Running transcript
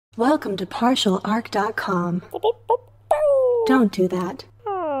Welcome to partialarc.com. Don't do that.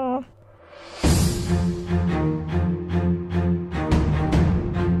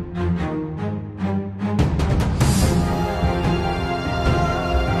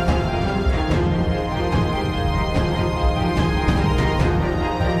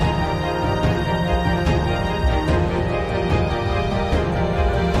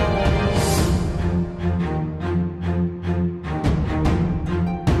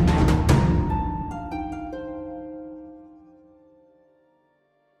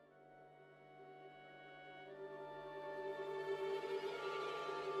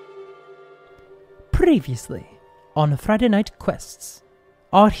 Previously, on Friday Night Quests,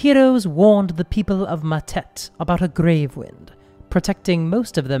 our heroes warned the people of Mattet about a gravewind, protecting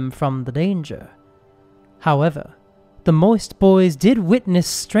most of them from the danger. However, the Moist Boys did witness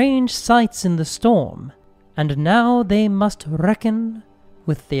strange sights in the storm, and now they must reckon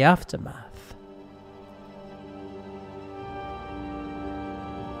with the aftermath.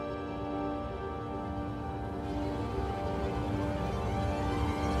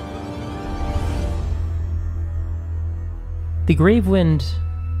 The gravewind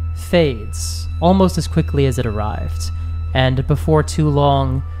fades almost as quickly as it arrived, and before too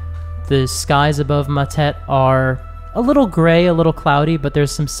long, the skies above Mattet are a little gray, a little cloudy, but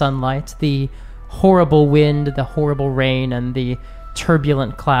there's some sunlight. The horrible wind, the horrible rain, and the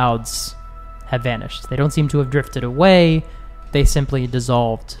turbulent clouds have vanished. They don't seem to have drifted away, they simply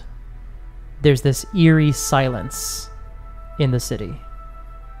dissolved. There's this eerie silence in the city.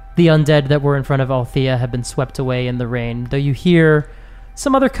 The undead that were in front of Althea have been swept away in the rain, though you hear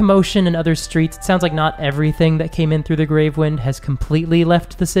some other commotion in other streets. It sounds like not everything that came in through the gravewind has completely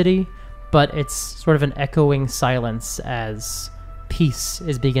left the city, but it's sort of an echoing silence as peace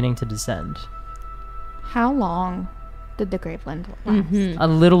is beginning to descend. How long did the gravewind last? A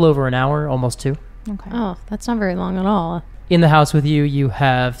little over an hour, almost 2. Okay. Oh, that's not very long at all. In the house with you, you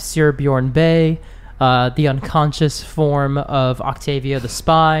have Sir Bjorn Bay, the unconscious form of Octavia the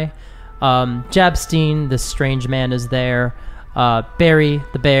spy. Jabstein, the strange man, is there. Barry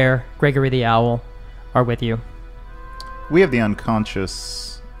the bear, Gregory the owl are with you. We have the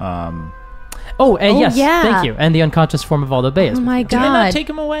unconscious... Yes, yeah. thank you. And the unconscious form of Aldo Bay is Oh with my you. Did I not god. take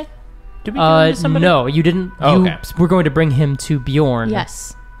him away? Did we give him to somebody? No, you didn't. Oh, you okay. were going to bring him to Bjorn.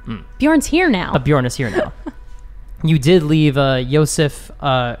 Yes. Bjorn's here now. Bjorn is here now. You did leave Yosef,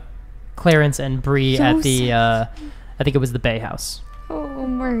 Clarence, and Bree at the, I think it was the Bay House. Oh,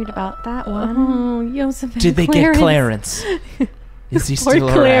 I'm worried about that one. Oh, Joseph and Did they Clarence. get Clarence? Is he Poor still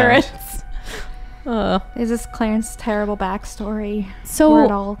Clarence. around? Is this Clarence's terrible backstory? So- where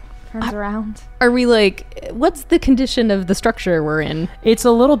it all turns around? Are we like, what's the condition of the structure we're in? It's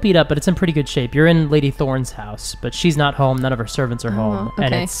a little beat up, but it's in pretty good shape. You're in Lady Thorne's house, but she's not home. None of her servants are home.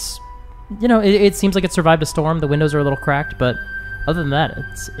 And okay. it's, it seems like it survived a storm. The windows are a little cracked, but other than that,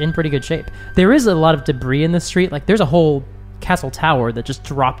 it's in pretty good shape. There is a lot of debris in the street. Like, there's a whole castle tower that just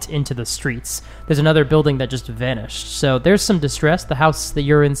dropped into the streets. There's another building that just vanished. So there's some distress. The house that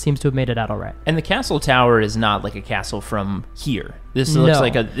you're in seems to have made it out all right. And the castle tower is not like a castle from here. This looks No.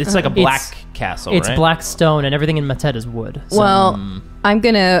 like a black castle, It's right? black stone, and everything in Mattet is wood. So Well, I'm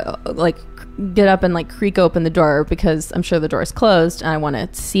gonna get up and creak open the door because I'm sure the door is closed, and I want to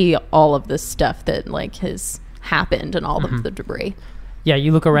see all of this stuff that has happened and all of the debris. yeah,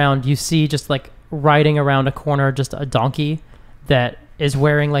 you look around, you see just riding around a corner, just a donkey that is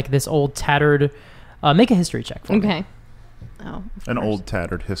wearing this old tattered, make a history check for me. Okay. Oh, An old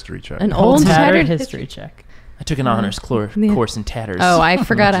tattered history check. an Old old tattered tattered history check. I took an honors course in tatters. Oh, I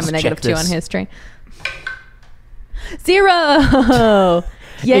forgot I'm a Just negative check 2 on this. history. 0.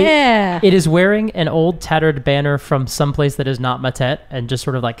 Yeah. It is wearing an old tattered banner from someplace that is not Mattet and just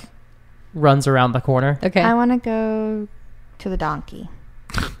sort of runs around the corner. Okay. I want to go to the donkey.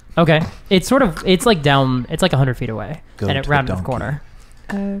 Okay. It's it's 100 feet away. Go and it to the rounded the donkey. corner.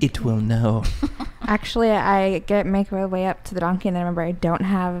 It will know. Actually, I make my way up to the donkey, and then remember I don't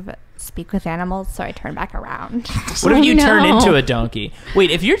have speak with animals, so I turn back around. What if you no. turn into a donkey?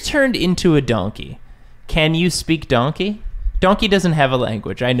 Wait, if you're turned into a donkey, can you speak donkey? Donkey doesn't have a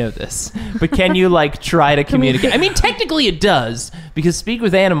language, I know this. But can you, try to communicate? I mean, technically it does, because speak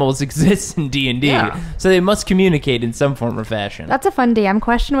with animals exists in D&D. Yeah. So they must communicate in some form or fashion. That's a fun DM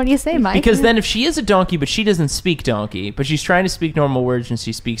question. What do you say, Mike? Because then if she is a donkey, but she doesn't speak donkey, but she's trying to speak normal words and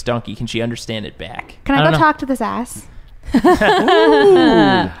she speaks donkey, can she understand it back? Can I I don't go know. talk to this ass?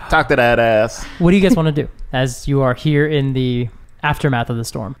 Talk to that ass. What do you guys want to do as you are here in the aftermath of the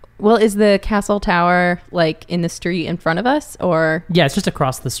storm? Well, is the castle tower in the street in front of us, or? Yeah, it's just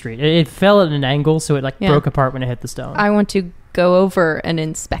across the street. It fell at an angle, so it Yeah. broke apart when it hit the stone. I want to go over and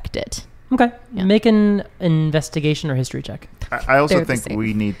inspect it. Okay. Yeah. Make an investigation or history check. I also They're the think same.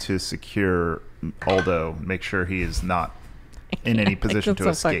 we need to secure Aldo, make sure he is not in any position to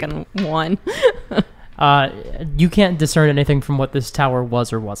That's a escape. fucking 1. You can't discern anything from what this tower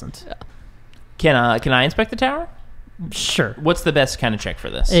was or wasn't. Can I inspect the tower? Sure. What's the best kind of check for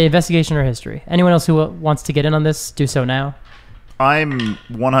this? Investigation or history. Anyone else who wants to get in on this, do so now. I'm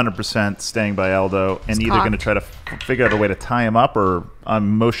 100% staying by Aldo and either cocked. going to try to figure out a way to tie him up, or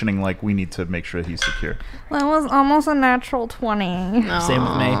I'm motioning like we need to make sure he's secure. That was almost a natural 20. Same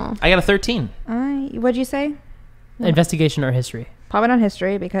with me. I got a 13. What'd you say? Investigation or history. Probably not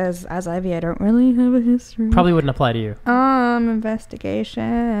history, because as Ivy, I don't really have a history. Probably wouldn't apply to you.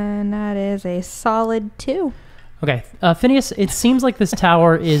 Investigation. That is a solid 2. Okay. Phineas, it seems like this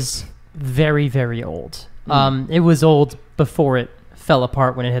tower is very, very old. It was old before it fell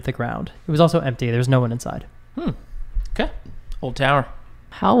apart when it hit the ground. It was also empty. There was no one inside. Okay. Old tower.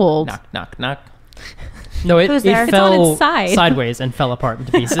 How old? Knock, knock, knock. No, it Who's there? It's fell on its side. sideways and fell apart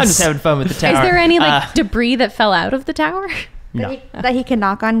into pieces. I'm just having fun with the tower. Is there any debris that fell out of the tower? No. That he can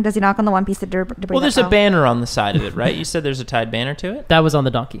knock on? Does he knock on the one piece of debris? Well, there's that a banner on the side of it, right? You said there's a tied banner to it? That was on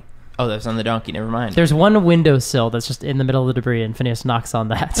the donkey. Oh, that was on the donkey. Never mind. There's one windowsill that's just in the middle of the debris, and Phineas knocks on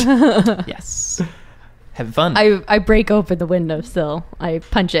that. Yes. Having fun. I break open the windowsill. I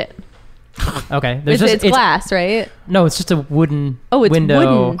punch it. Okay. It's glass, right? No, it's just a wooden Oh, it's window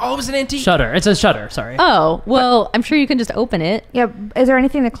wooden. Oh, it was an antique. shutter. It's a shutter, sorry. Oh, well, I'm sure you can just open it. Yeah. Is there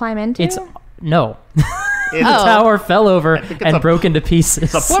anything to climb into? It's no. It's, The tower fell over it's and a- broke into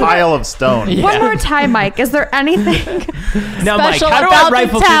pieces. it's a pile of stone. Yeah. One more time, Mike. Is there anything? Now, Mike, special how do I about the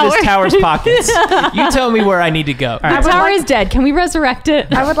rifle through tower? this tower's pockets? You tell me where I need to go. right. The tower is dead. Can we resurrect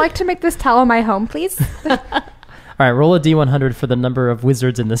it? I would like to make this tower my home, please. All right, roll a d100 for the number of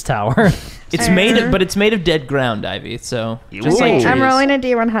wizards in this tower. It's made of dead ground, Ivy. So just Ooh. like trees. I'm rolling a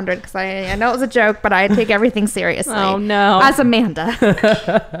D100 because I know it was a joke, but I take everything seriously. Oh, no. As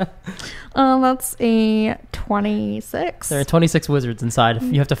Amanda. That's a 26. There are 26 wizards inside.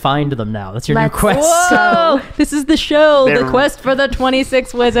 You have to find them now. That's your Let's new quest. Whoa! This is the show. The They're- quest for the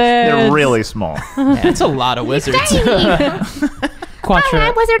 26 wizards. They're really small. That's a lot of wizards.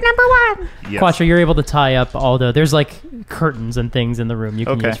 Quatra, Wizard number 1. Yes. Quatra, you're able to tie up Aldo. There's like curtains and things in the room you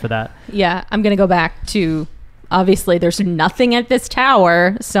can Okay. use for that. Yeah, I'm going to go back to... Obviously, there's nothing at this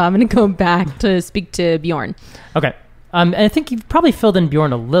tower, so I'm going to go back to speak to Bjorn. Okay. And I think you've probably filled in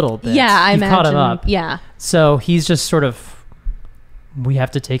Bjorn a little bit. Yeah, I You've imagine. caught him up. Yeah. So he's just sort of, we have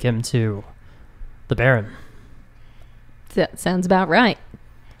to take him to the Baron. That sounds about right.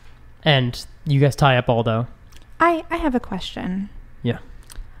 And you guys tie up Aldo. I have a question. Yeah.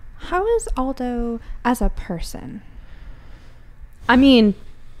 How is Aldo as a person? I mean,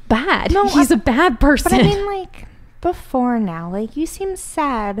 bad. No, He's a bad person. But I mean, like, before now, like, you seem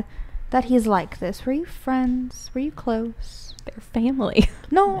sad that he's like this. Were you friends? Were you close? Their family.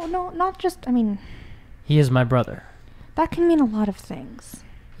 No, not just, I mean, He is my brother. that can mean a lot of things.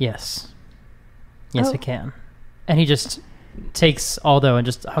 Yes. Yes, Oh. it can. And he just takes Aldo and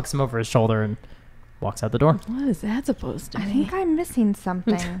just hucks him over his shoulder and walks out the door. What is that supposed to I mean? think I'm missing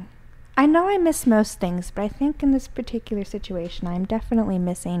something. I know I miss most things, but I think in this particular situation, I'm definitely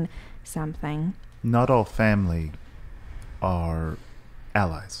missing something. Not all family are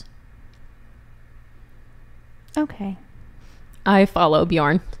allies. Okay. I follow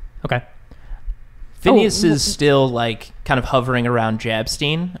Bjorn. Okay. Phineas is still like kind of hovering around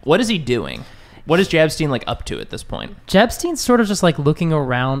Jabstein. What is he doing? What is Jabstein like up to at this point? Jabstein's sort of just like looking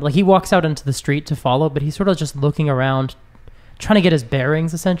around. Like he walks out into the street to follow, but he's sort of just looking around, trying to get his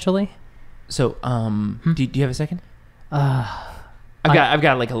bearings, essentially. So, do you have a second? I've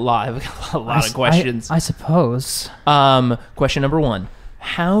got like a lot of questions. I suppose. Question number 1: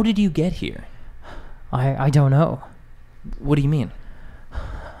 how did you get here? I don't know. What do you mean?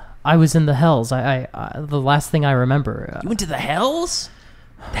 I was in the hells. I the last thing I remember. You went to the hells?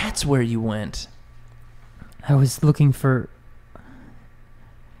 That's where you went. I was looking for.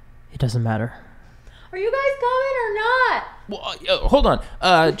 It doesn't matter. Are you guys coming or not? Well, hold on,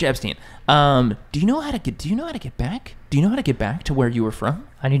 Jabstein. Do you know how to get back? Do you know how to get back to where you were from?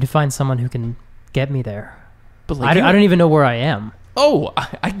 I need to find someone who can get me there. But I don't even know where I am. Oh,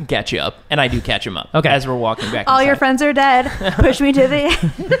 I can catch you up, and I do catch him up. Okay. As we're walking back. All your inside. friends are dead. Push me to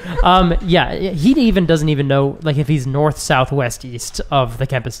the... Yeah, he even doesn't even know like if he's north, south, west, east of the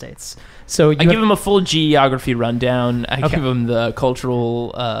Kemp Estates. So I give him a full geography rundown. I Okay. give him the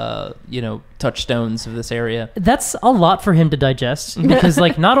cultural, touchstones of this area. That's a lot for him to digest because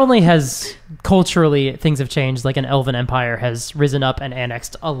like not only has culturally things have changed, like an elven empire has risen up and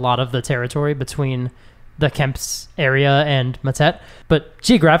annexed a lot of the territory between the Kemp's area and Mattet, but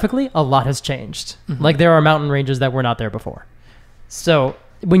geographically, a lot has changed. Like, there are mountain ranges that were not there before. So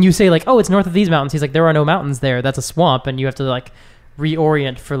when you say, like, oh, it's north of these mountains, he's like, there are no mountains there. That's a swamp, and you have to, like,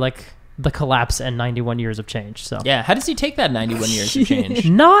 reorient for, like, the collapse and 91 years of change. So Yeah, how does he take that 91 years of change?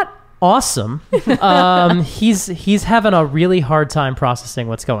 not awesome. He's having a really hard time processing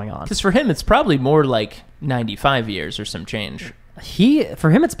what's going on. Because for him, it's probably more like 95 years or some change. For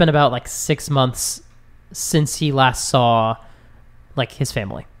him, it's been about, like, 6 months since he last saw, like, his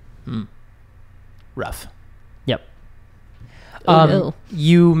family. Rough. Yep. Oh, no.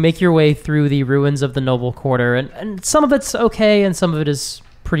 You make your way through the ruins of the noble quarter, and some of it's okay, and some of it is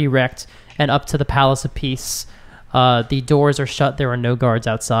pretty wrecked, and up to the Palace of Peace. The doors are shut. There are no guards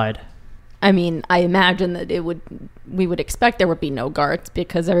outside. I mean, I imagine that we would expect there would be no guards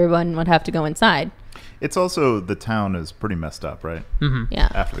because everyone would have to go inside. It's also, the town is pretty messed up, right? Yeah.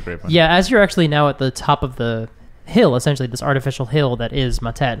 After the gravewind. Yeah, as you're actually now at the top of the hill, essentially this artificial hill that is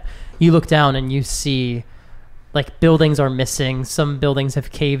Mattet, you look down and you see, like, buildings are missing. Some buildings have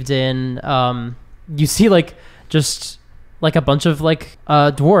caved in. You see, like, just like a bunch of, like,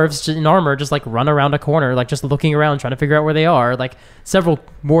 dwarves in armor just, like, run around a corner, like, just looking around trying to figure out where they are, like, several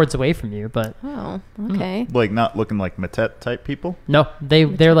wards away from you. But Oh, okay. Like, not looking like Mattet type people? no,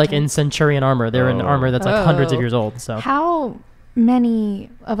 they're like in centurion armor. They're in armor that's like hundreds of years old. So How many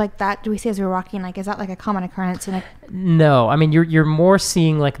of like that do we see as we're walking? Like, is that like a common occurrence? And no, I mean, you're more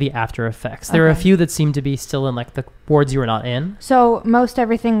seeing, like, the after effects. There are a Okay. few that seem to be still in, like, the wards you were not in, so most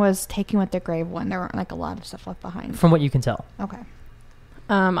everything was taken with the grave one. There weren't like a lot of stuff left behind. from what you can tell. Okay.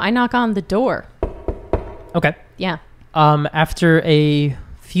 I knock on the door. Okay. Yeah. After a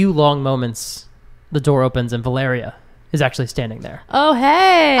few long moments, the door opens and Valeria is actually standing there. Oh,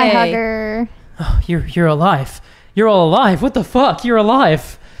 hey. I hug her. Oh, you're alive. You're all alive. What the fuck? You're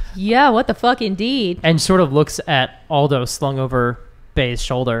alive. Yeah, what the fuck, indeed. And sort of looks at Aldo slung over Bay's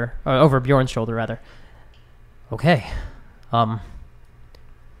shoulder, or over Bjorn's shoulder, rather. Okay.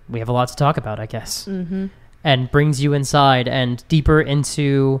 We have a lot to talk about, I guess. Mm-hmm. And brings you inside and deeper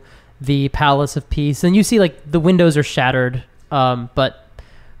into the Palace of Peace. And you see, like, the windows are shattered, but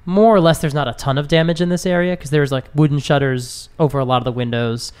more or less there's not a ton of damage in this area because there's, like, wooden shutters over a lot of the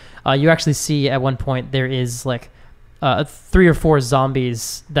windows. You actually see at one point there is, like, 3 or 4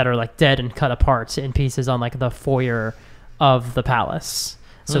 zombies that are, like, dead and cut apart in pieces on, like, the foyer of the palace.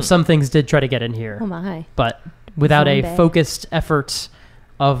 So some things did try to get in here. Oh, my. But without a Zombie. focused effort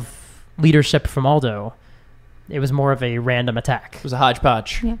of leadership from Aldo, it was more of a random attack. It was a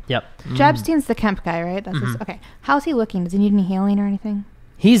hodgepodge. Yeah. Yep. Jabstein's the Kemp guy, right? That's his, okay. How's he looking? Does he need any healing or anything?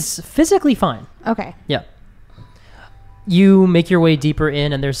 He's physically fine. Okay. Yeah. You make your way deeper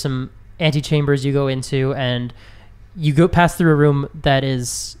in, and there's some antechambers you go into, and you go past through a room that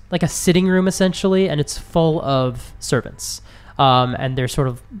is like a sitting room, essentially, and it's full of servants. And they're sort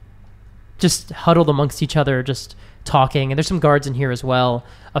of just huddled amongst each other, just talking. And there's some guards in here as well.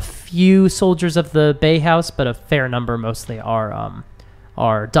 A few soldiers of the Bay House, but a fair number mostly are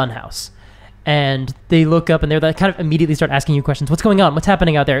Dunhouse. And they look up and they're like, kind of immediately start asking you questions. What's going on? What's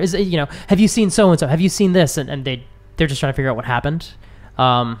happening out there? Is it, have you seen so and so? Have you seen this? And they're just trying to figure out what happened.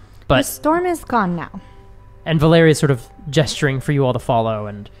 The But storm is gone now. and Valeria is sort of gesturing for you all to follow,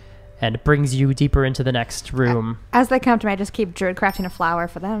 and brings you deeper into the next room. As they come to me, I just keep druid crafting a flower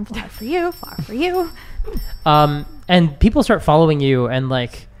for them, flower for you, flower for you. And people start following you, and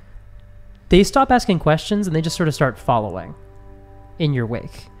like they stop asking questions and they just sort of start following in your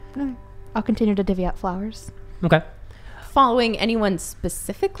wake. Okay. I'll continue to divvy out flowers. Okay. Following anyone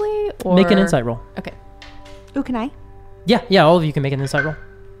specifically? Or Make an insight roll. Okay. Ooh, can I? Yeah, all of you can make an insight roll.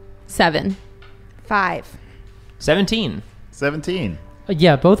 7. 5. 17. 17.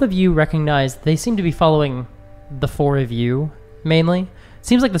 Yeah, both of you recognize they seem to be following the four of you, mainly.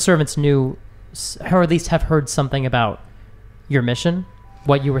 Seems like the servants knew, or at least have heard something about your mission,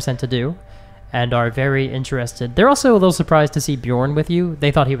 what you were sent to do, and are very interested. They're also a little surprised to see Bjorn with you.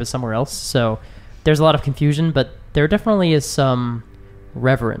 They thought he was somewhere else, so there's a lot of confusion, but there definitely is some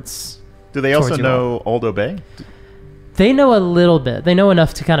reverence. Do they also towards you know Aldo Bay? They know a little bit. They know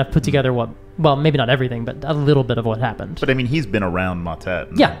enough to kind of put together what, well, maybe not everything, but a little bit of what happened. But I mean, he's been around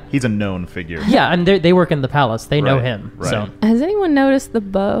Mattet. Yeah. He's a known figure. Yeah, and they work in the palace. They know Right, him. right. So Has anyone noticed the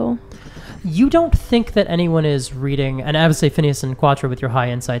bow? you don't think that anyone is reading, and I would say Phineus and Quatra with your high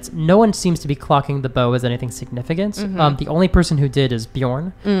insights, no one seems to be clocking the bow as anything significant. The only person who did is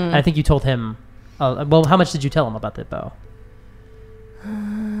Bjorn. And I think you told him, well, how much did you tell him about the bow?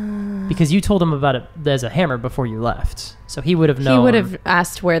 Because you told him about it as a hammer before you left. So he would have known. He would have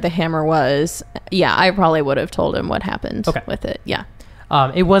asked where the hammer was. Yeah, I probably would have told him what happened Okay. with it. Yeah.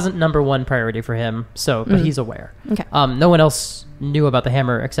 It wasn't number one priority for him, but he's aware. Okay. No one else knew about the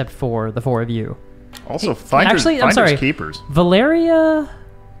hammer except for the four of you. Also, finders keepers. Valeria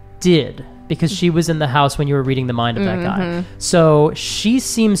did, because she was in the house when you were reading the mind of that guy. So she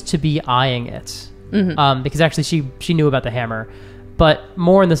seems to be eyeing it, because actually she knew about the hammer, but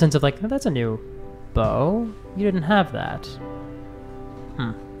more in the sense of like, oh, that's a new bow. You didn't have that.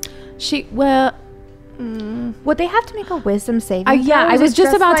 Would they have to make a wisdom saving throw? Yeah, I Is was it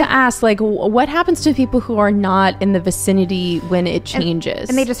just about like, to ask, like, what happens to people who are not in the vicinity when it changes?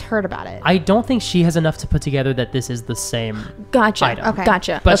 and they just heard about it. I don't think she has enough to put together that this is the same Gotcha. item. Okay.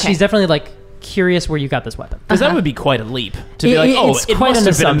 Gotcha. But okay. she's definitely like curious where you got this weapon. Because that would be quite a leap to be like, It's it quite must an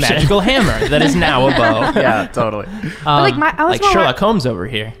have been a assumption. magical hammer that is now a bow. Yeah, totally. But like I was Like more Sherlock Holmes over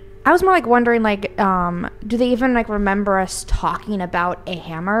here. I was more like wondering, like, do they even like remember us talking about a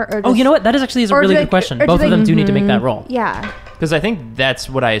hammer? Or Oh, you know what? That is actually a or really do good they- question. or do Both of they- them do need to make that roll. Yeah. Because I think that's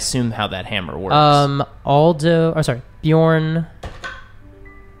what I assume how that hammer works. Bjorn.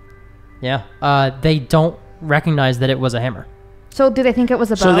 Yeah. They don't recognize that it was a hammer. So do they think it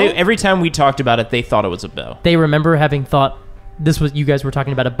was a bow? So every time we talked about it, they thought it was a bow. They remember having thought you guys were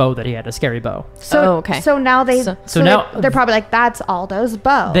talking about a bow that he had, a scary bow. So okay. So now they. So now- they're probably like, that's Aldo's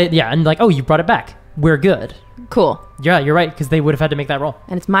bow. And like, oh, you brought it back. We're good. Cool. Yeah, you're right, because they would have had to make that roll.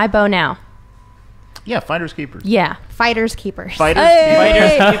 And it's my bow now. Yeah, finders keepers. Yeah. Fighters keepers. Fighters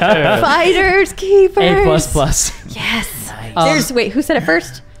Hey! keepers. Fighters keepers. A++. Yes. Wait, who said it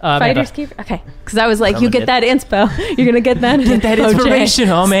first? Amanda. Fighters keepers. Okay. Because I was like, you Someone get that inspo. You're gonna get that. Get that information.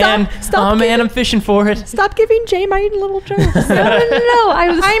 Oh man. Stop Oh man, I'm fishing for it. Stop giving Jay my little jokes. No.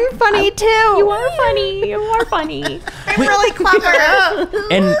 I'm funny too. You are funny. You are funny. I'm really clever.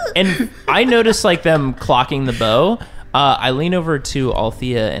 And I noticed like them clocking the bow. I lean over to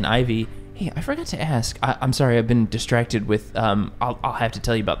Althea and Ivy. Hey, I forgot to ask. I'm sorry, I've been distracted with. I'll have to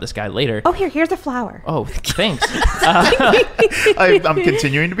tell you about this guy later. Oh, here's a flower. Oh, thanks. I'm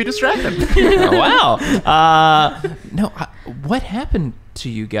continuing to be distracted. Oh, wow. What happened to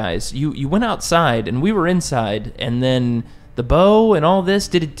you guys? You went outside and we were inside, and then the bow and all this,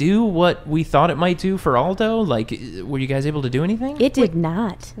 did it do what we thought it might do for Aldo? Like, were you guys able to do anything? It did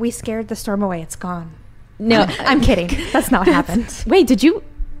not. We scared the storm away. It's gone. No. I'm kidding. That's not what happened. Wait, did you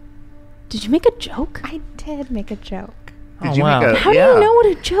make a joke? I did make a joke. Did Oh, you wow. make a? How do you know what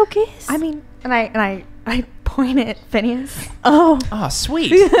a joke is? I mean, and I point at Phineas. oh. Oh,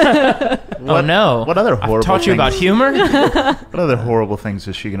 sweet. Oh, no. What other horrible I've taught you things? about humor? What other horrible things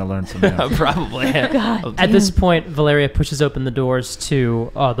is she going to learn from you? Probably. At this point, Valeria pushes open the doors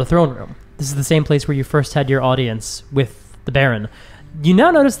to the throne room. This is the same place where you first had your audience with the Baron. You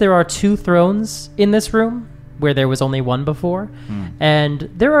now notice there are 2 thrones in this room, where there was only one before. And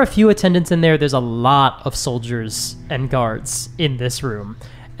there are a few attendants in there. There's a lot of soldiers and guards in this room.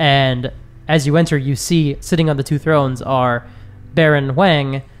 And as you enter, you see sitting on the 2 thrones are Baron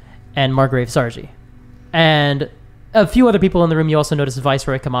Wang and Margrave Sargi. And a few other people in the room. You also notice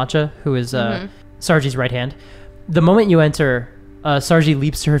Viceroy Camacha, who is Sargi's right hand. The moment you enter, Sargi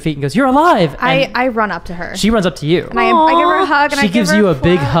leaps to her feet and goes, "You're alive!" And I run up to her. she runs up to you. and I give her a hug. And She I give gives her you a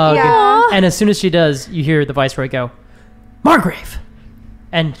big hug, Yeah. and as soon as she does, you hear the Viceroy go, "Margrave!"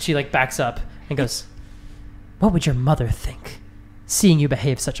 And she like backs up and goes, "What would your mother think, seeing you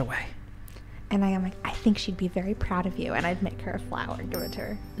behave such a way?" And I am like, I think she'd be very proud of you. And I'd make her a flower and give it to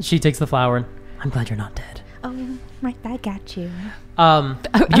her. She takes the flower and, "I'm glad you're not dead." Oh, I got you.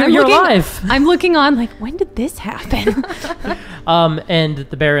 You're alive. I'm looking on like, when did this happen? And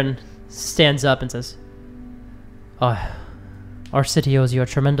the Baron stands up and says, "Our city owes you a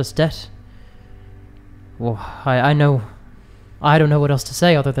tremendous debt. Well, I know. I don't know what else to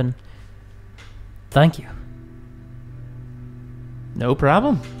say other than thank you." No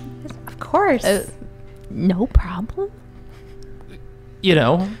problem. Of course. No problem. You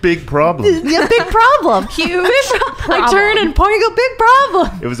know, Big problem. Yeah, big problem. Huge. I turn and point, go, big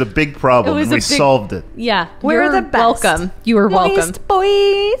problem. It was a big problem, It was and a we big- solved it. Yeah, We're you're the best. welcome. You are welcome. Moist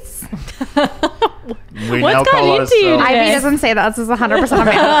boys. We What's now got call into you ourselves, today? Ivy doesn't say that. This is 100%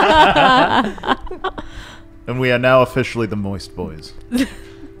 Amanda. and we are now officially the Moist Boys. It's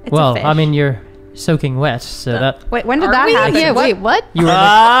Well, a fish. I mean, you're soaking wet, so that Wait, when did Are that we? happen? Yeah, wait, what? you were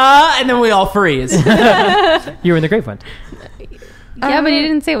and then we all freeze. you were in the Gravewind. Yeah, but he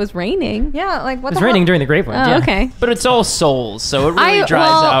didn't say it was raining. Yeah, like what It was the raining hell? during the Gravewind. Oh, yeah. okay. But it's all souls, so it really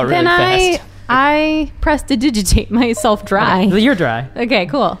dries out really fast. I prestidigitate myself dry. You're dry. Okay,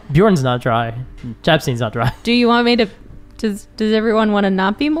 cool. Bjorn's not dry. Chapstein's not dry. Do you want me to? Does everyone want to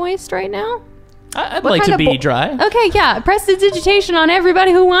not be moist right now? I'd What like kind to of be dry. Okay, yeah. Prestidigitation on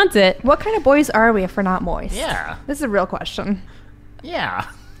everybody who wants it. What kind of boys are we if we're not moist? Yeah. This is a real question. Yeah.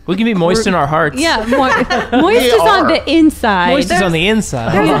 We can be moist in our hearts. Yeah, moist is on the inside. Moist is on the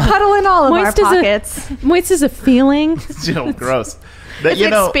inside. There's a puddle in all of Moist our is pockets. Moist is a feeling. Still gross. That, It's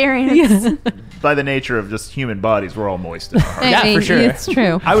experience. by the nature of just human bodies, we're all moist in our hearts. Yeah, for sure. It's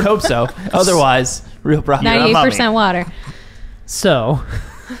true. I would hope so. Otherwise, real problem. 98% water. So,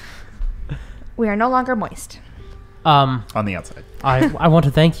 We are no longer moist. On the outside. I want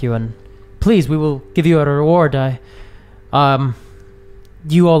to thank you, and please, we will give you a reward.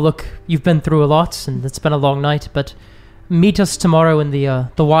 You all you've been through a lot, and it's been a long night, but meet us tomorrow in the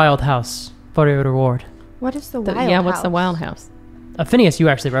Wild House for your reward. What is the wild house? What's the wild house? Phineas, you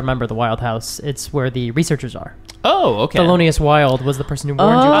actually remember the Wild House. It's where the researchers are. Oh, okay. Thelonious Wilde was the person who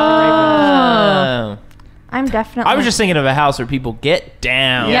warned you about Oh. I'm definitely... I was just thinking of a house where people get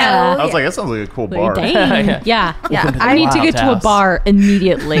down. Yeah. I was like, that sounds like a cool bar. Dang. Yeah. I need to Wild get to a house. bar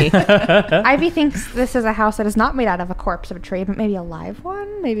immediately. Ivy thinks this is a house that is not made out of a corpse of a tree, but maybe a live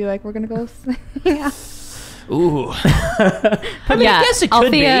one. Maybe like we're gonna go. Yeah. Ooh. I mean, Yeah, I guess it could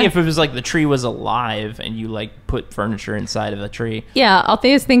Althea- be if it was like the tree was alive and you like put furniture inside of the tree. Yeah,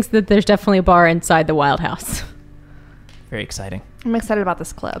 Althea thinks that there's definitely a bar inside the wild house. Very exciting. I'm excited about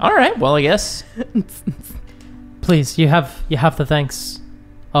this club. All right. Well, I guess. Please, you have the thanks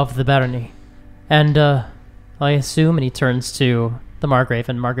of the barony. And I assume, and he turns to the Margrave,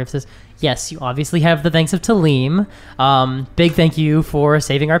 and Margrave says, yes, you obviously have the thanks of Taleem. Big thank you for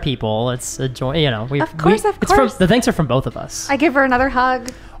saving our people. It's a joy, you know. Of course. The thanks are from both of us. I give her another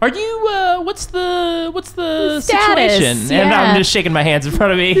hug. Are you? What's the Status, situation? And yeah. I'm just shaking my hands in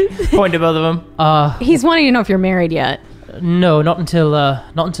front of me, pointing to both of them. He's wanting to know if you're married yet. No, not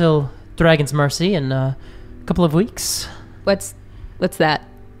until Dragon's Mercy in a couple of weeks. What's that?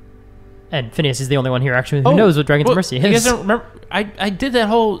 And Phineas is the only one here actually who knows what Dragon's Mercy is. You guys don't remember? I did that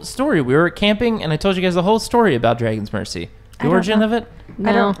whole story. We were camping, and I told you guys the whole story about Dragon's Mercy. The don't origin know. of it. I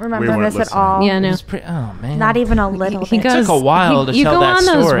No. don't We remember weren't this at listening. all. Yeah, It no. was oh man, Not even a little He bit. goes, took a while to you tell go that on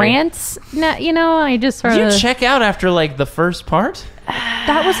those story. rants. No, you know, I just sort Did of. you check out after like the first part?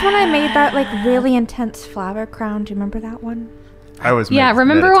 That was when I made that like really intense flower crown. Do you remember that one? I was Yeah,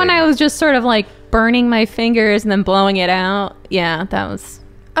 remember when I meditating. was just sort of like burning my fingers and then blowing it out? Yeah, that was.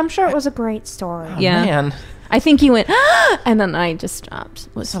 I'm sure it was a great story. Yeah. Man, I think he went, and then I just stopped it's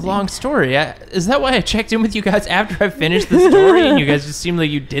a listening. long story. Is that why I checked in with you guys after I finished the story, and you guys just seemed like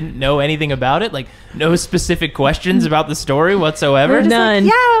you didn't know anything about it? Like no specific questions about the story whatsoever. We're just None.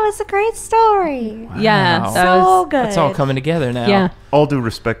 like, yeah, it was a great story. Yeah, Wow. that So was, good. It's all coming together now. yeah. All due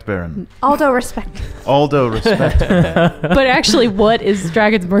respect, Baron. Aldo respect. All due respect. But actually, what is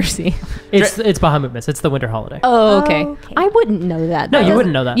Dragon's Mercy? It's Bahamutmas. It's the winter holiday. Oh, okay. Okay. I wouldn't know that. No, though. you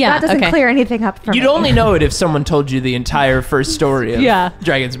wouldn't know that. Yeah, That doesn't okay. clear anything up for You'd me. only know it if someone told you the entire first story of Yeah.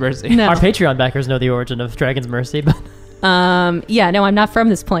 Dragon's Mercy. No. Our Patreon backers know the origin of Dragon's Mercy, but Yeah, no, I'm not from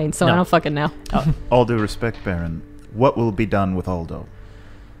this plane, so No. I don't fucking know. All due respect, Baron. What will be done with Aldo?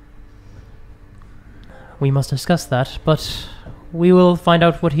 we must discuss that. But we will find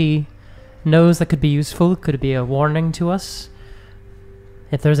out what he knows that could be useful. Could be a warning to us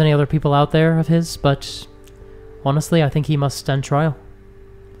if there's any other people out there of his. But honestly, I think he must stand trial.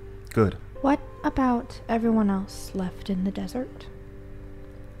 Good. What about everyone else left in the desert?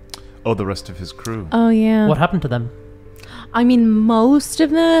 Oh, the rest of his crew. Oh, yeah. What happened to them? I mean, most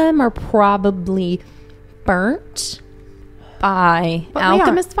of them are probably burnt by But we aren't.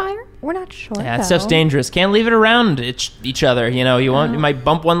 alchemist fire. We're not sure. Yeah, that though. stuff's dangerous. Can't leave it around each other. You know, you might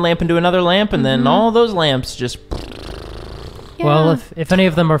bump one lamp into another lamp, and then all those lamps just. Well, if any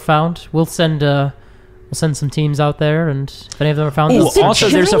of them are found, we'll send some teams out there, and if any of them are found, Ooh, we'll also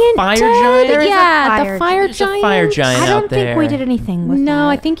there's a giant fire dead? giant. There is a Yeah, fire the fire There's a giant. fire giant I don't out there. think we did anything with No, that.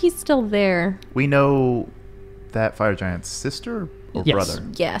 I think he's still there. We know that fire giant's sister or Yes. brother.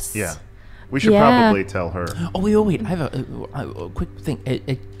 Yes. Yeah. We should Yeah. probably tell her. Oh wait! I have a quick thing.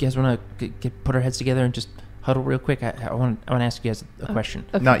 You guys want to put our heads together and just huddle real quick? I want to ask you guys a question.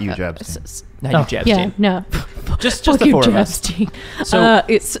 Okay. Not you, Jabs. Not Oh. you, Jabs. Yeah, team. no. Just Fuck the you, four of us. Jabstein. So-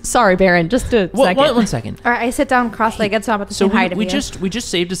 it's sorry, Baron. Just a Well, second. one second. All right, I sit down cross-legged, so I'm about to So say hi we, to we you. just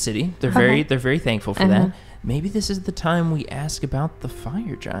saved a city. They're very thankful for that. Maybe this is the time we ask about the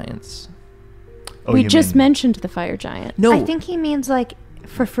fire giants. Oh, we you just mean- mentioned the fire giant. No, I think he means like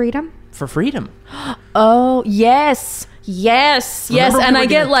for freedom. for freedom. Oh yes, yes, yes. Remember And we I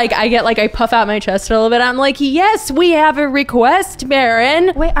were get like I puff out my chest a little bit. I'm like, yes, we have a request,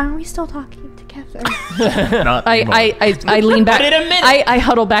 Baron. Wait, aren't we still talking together? Not anymore. I lean back. But in a minute. I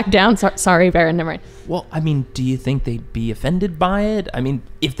huddle back down. Sorry, Baron. Never mind. Well, I mean, do you think they'd be offended by it? I mean,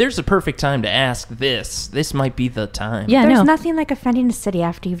 if there's a perfect time to ask this might be the time. Yeah, There's no. nothing like offending a city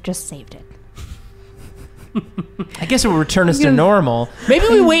after you've just saved it. I guess it will return us to normal. Maybe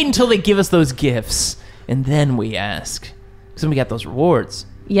we wait until they give us those gifts, and then we ask. Because then we got those rewards.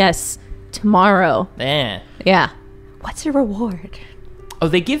 Yes, tomorrow. Yeah. What's your reward? Oh,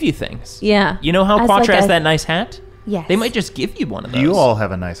 they give you things. Yeah. You know how As Quatra like has a- that nice hat? Yes. They might just give you one of those. You all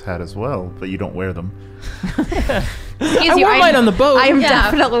have a nice hat as well, but you don't wear them. I wore mine on the boat. I am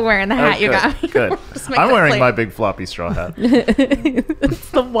definitely wearing the hat you good, got me. Good. Just make I'm that wearing clear. my big floppy straw hat.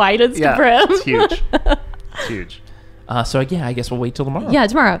 It's the widest Yeah, brim. it's huge. It's huge. So, yeah, I guess we'll wait till tomorrow. Yeah,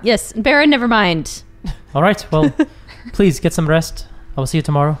 tomorrow. Yes. Baron, never mind. All right. Well, please get some rest. I will see you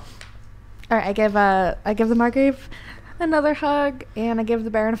tomorrow. All right, I give the Margrave another hug, and I give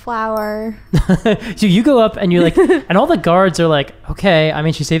the Baron a flower. So you go up and you're like, and all the guards are like, okay, I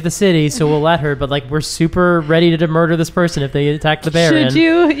mean, she saved the city, so we'll let her, but like, we're super ready to murder this person if they attack the Baron.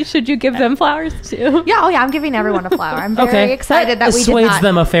 Should you give them flowers too? Yeah, I'm giving everyone a flower. I'm very excited that we did assuades not.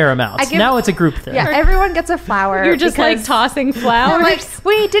 them a fair amount. I give- Now it's a group thing. Yeah, everyone gets a flower. You're just like because tossing flowers. I'm like,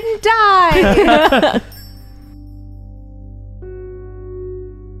 we didn't die.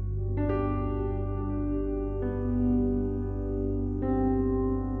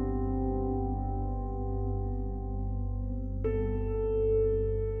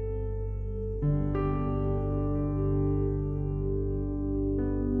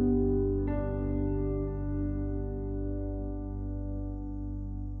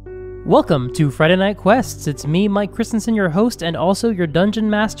 Welcome to Friday Night Quests. It's me, Mike Christensen, your host and also your dungeon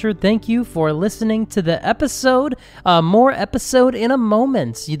master. Thank you for listening to the episode. More episode in a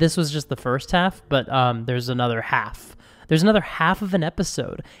moment. This was just the first half, but there's another half. There's another half of an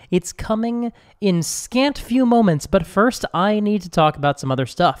episode. It's coming in scant few moments, but first I need to talk about some other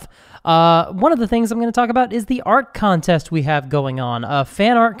stuff. One of the things I'm going to talk about is the art contest we have going on. A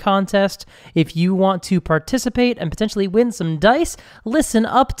fan art contest. If you want to participate and potentially win some dice, listen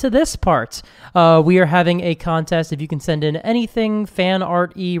up to this part. We are having a contest. If you can send in anything fan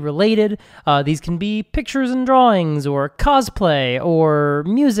art-y related, these can be pictures and drawings, or cosplay, or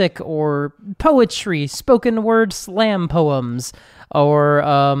music, or poetry, spoken word slam poems,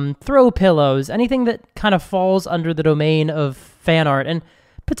 or throw pillows, anything that kind of falls under the domain of fan art, and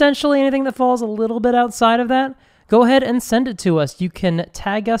potentially anything that falls a little bit outside of that. Go ahead and send it to us. You can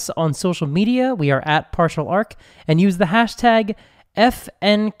tag us on social media. We are at Partial Arc, and use the hashtag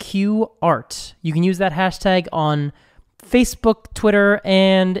FNQArt. You can use that hashtag on Facebook, Twitter,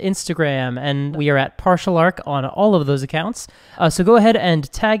 and Instagram, and we are at Partial Arc on all of those accounts. So go ahead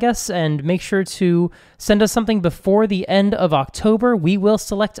and tag us, and make sure to send us something before the end of October. We will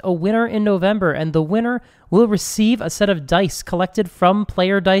select a winner in November, and the winner will receive a set of dice collected from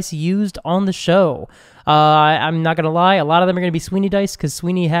player dice used on the show. I'm not going to lie, a lot of them are going to be Sweeney dice, because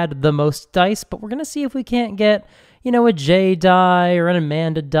Sweeney had the most dice, but we're going to see if we can't get, a Jay die, or an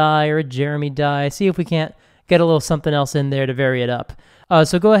Amanda die, or a Jeremy die. See if we can't get a little something else in there to vary it up.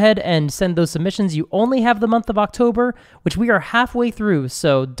 So go ahead and send those submissions. You only have the month of October, which we are halfway through,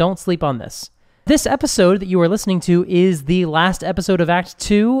 so don't sleep on this. This episode that you are listening to is the last episode of Act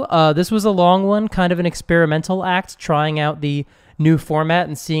 2. This was a long one, kind of an experimental act, trying out the new format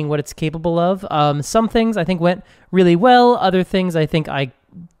and seeing what it's capable of. Some things I think went really well. Other things I think I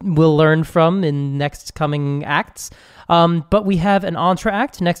will learn from in next coming acts. But we have an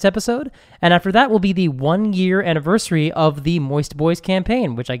entr'acte next episode, and after that will be the 1-year anniversary of the Moist Boys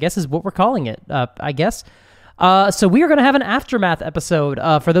campaign, which I guess is what we're calling it, So we are going to have an aftermath episode.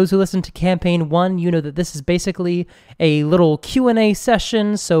 For those who listen to Campaign 1, you know that this is basically a little Q&A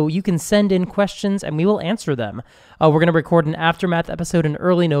session, so you can send in questions and we will answer them. We're going to record an aftermath episode in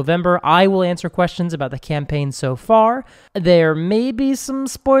early November. I will answer questions about the campaign so far. There may be some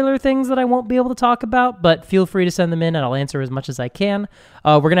spoiler things that I won't be able to talk about, but feel free to send them in and I'll answer as much as I can.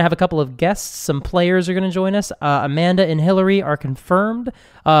 We're going to have a couple of guests. Some players are going to join us. Amanda and Hillary are confirmed.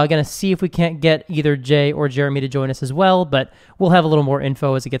 Going to see if we can't get either Jay or Jeremy to join us as well, but we'll have a little more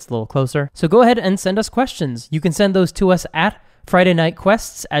info as it gets a little closer. So go ahead and send us questions. You can send those to us at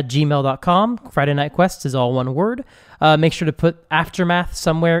FridayNightQuests@gmail.com. Friday Night Quests is all one word. Make sure to put Aftermath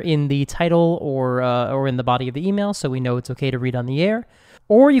somewhere in the title or in the body of the email so we know it's okay to read on the air.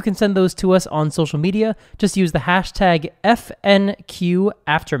 Or you can send those to us on social media. Just use the hashtag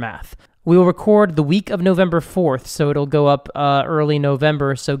FNQAftermath. We will record the week of November 4th, so it'll go up early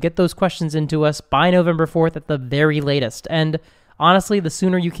November. So get those questions into us by November 4th at the very latest. And honestly, the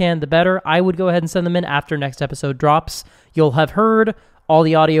sooner you can, the better. I would go ahead and send them in after next episode drops. You'll have heard all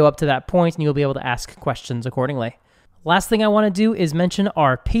the audio up to that point, and you'll be able to ask questions accordingly. Last thing I want to do is mention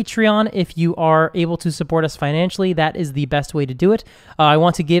our Patreon. If you are able to support us financially, that is the best way to do it. I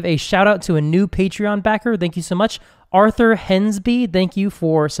want to give a shout out to a new Patreon backer. Thank you so much. Arthur Hensby, thank you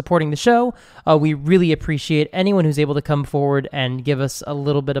for supporting the show. We really appreciate anyone who's able to come forward and give us a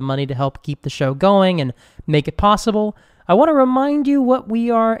little bit of money to help keep the show going and make it possible. I want to remind you what we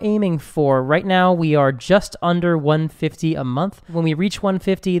are aiming for. Right now, we are just under $150 a month. When we reach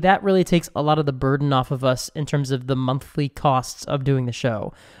 $150, that really takes a lot of the burden off of us in terms of the monthly costs of doing the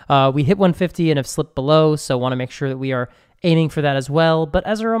show. We hit $150 and have slipped below, so want to make sure that we are aiming for that as well. But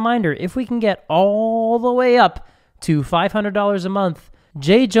as a reminder, if we can get all the way up to $500 a month,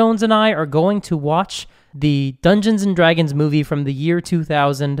 Jay Jones and I are going to watch the Dungeons & Dragons movie from the year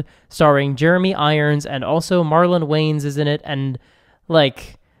 2000, starring Jeremy Irons, and also Marlon Wayans is in it, and,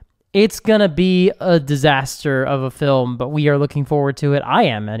 like, it's gonna be a disaster of a film, but we are looking forward to it. I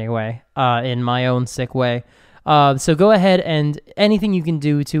am, anyway, in my own sick way. So go ahead, and anything you can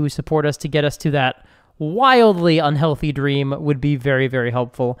do to support us to get us to that wildly unhealthy dream would be very, very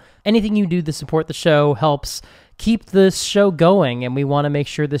helpful. Anything you do to support the show helps keep this show going, and we want to make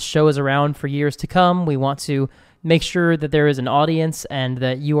sure this show is around for years to come. We want to make sure that there is an audience and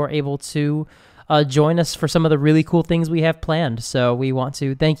that you are able to join us for some of the really cool things we have planned. So we want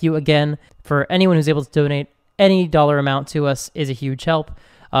to thank you again. For anyone who's able to donate any dollar amount to us is a huge help.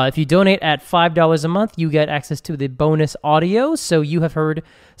 If you donate at $5 a month, you get access to the bonus audio. So you have heard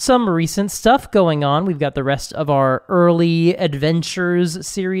some recent stuff going on. We've got the rest of our early adventures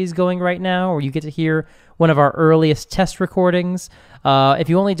series going right now, where you get to hear one of our earliest test recordings. If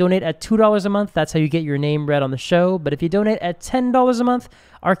you only donate at $2 a month, that's how you get your name read on the show. But if you donate at $10 a month,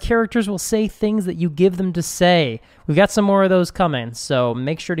 our characters will say things that you give them to say. We've got some more of those coming, so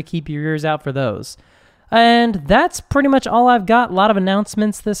make sure to keep your ears out for those. And that's pretty much all I've got. A lot of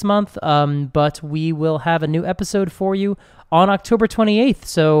announcements this month, but we will have a new episode for you on October 28th.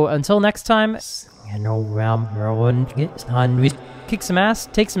 So until next time, kick some ass,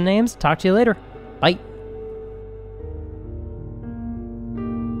 take some names, talk to you later. Bye.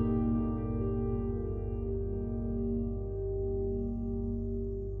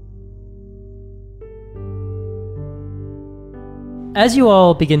 As you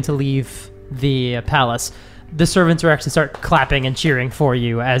all begin to leave the palace, the servants are actually start clapping and cheering for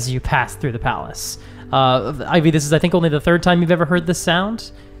you as you pass through the palace. Ivy, this is, I think, only the third time you've ever heard this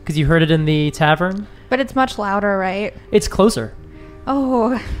sound, because you heard it in the tavern. But it's much louder, right? It's closer.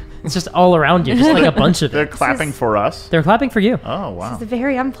 Oh. It's just all around you, just like a bunch of it. They're clapping for us? They're clapping for you. Oh, wow. This is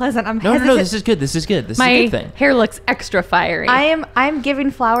very unpleasant. I'm No, this is good. This is good. This is a good thing. My hair looks extra fiery. I'm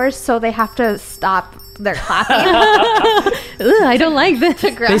giving flowers, so they have to stop their clapping. Ugh, I don't like this.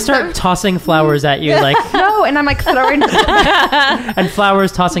 They start tossing flowers at you, like... No, and I'm like throwing... and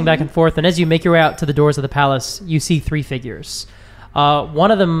flowers tossing back and forth. And as you make your way out to the doors of the palace, you see three figures. One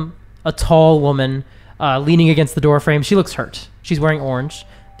of them, a tall woman, leaning against the doorframe. She looks hurt. She's wearing orange.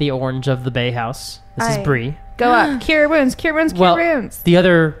 The orange of the Bay House. This is Bree. Go up. Cure wounds, cure wounds, cure wounds. The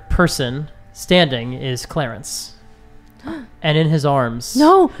other person standing is Clarence. And in his arms...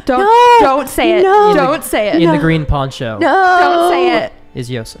 Don't say it. No. Don't say it. In the green poncho... Don't say it.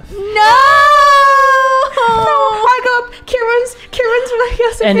 ...is Yosef. No! I go up. Cure wounds,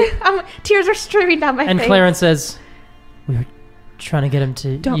 Yosef. And tears are streaming down my face. And Clarence says, we were trying to get him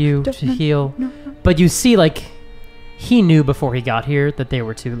to heal. No. But you see, like... He knew before he got here that they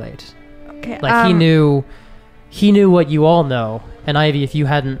were too late. Okay. Like, he knew what you all know. And Ivy, if you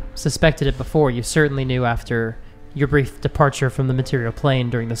hadn't suspected it before, you certainly knew after your brief departure from the material plane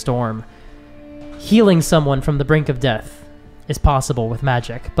during the storm. Healing someone from the brink of death is possible with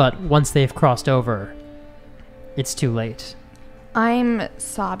magic, but once they've crossed over, it's too late. I'm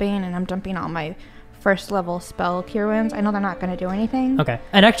sobbing and I'm dumping all my first level spell cure wounds. I know they're not going to do anything. Okay.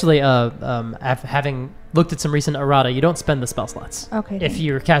 And actually, having looked at some recent errata, you don't spend the spell slots. Okay. If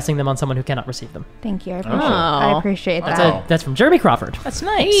you're casting them on someone who cannot receive them. Thank you. I appreciate that. That's from Jeremy Crawford. That's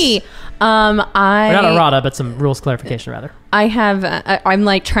nice. Hey, Or not errata, but some rules clarification, rather. I have, I'm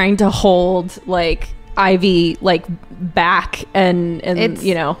like trying to hold like Ivy like back and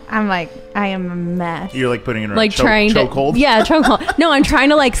you know. I'm like, I am a mess. You're like putting in like trying to chokehold? Yeah, chokehold. No, I'm trying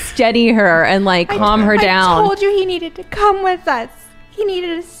to like steady her and like calm her down. I told you he needed to come with us. He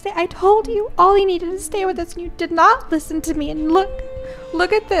needed to stay. I told you all he needed to stay with us, and you did not listen to me. And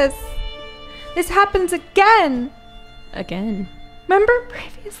look at this. This happens again. Again. Remember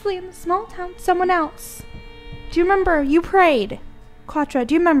previously in the small town, someone else. Do you remember? You prayed. Quatra,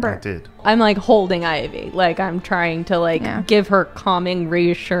 do you remember? I did. I'm like holding Ivy. Like I'm trying to like give her calming,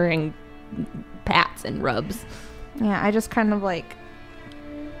 reassuring pats and rubs. Yeah, I just kind of like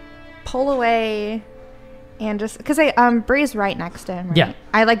pull away and just because Bree's right next to him. Right? Yeah.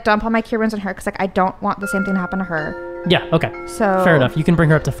 I like dump all my cure wounds on her because like I don't want the same thing to happen to her. Yeah. Okay. So fair enough. You can bring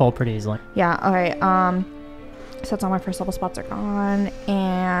her up to full pretty easily. Yeah. All right. So it's all my first level spots are gone,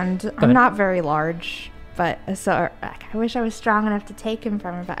 and ahead. I'm not very large. But so like, I wish I was strong enough to take him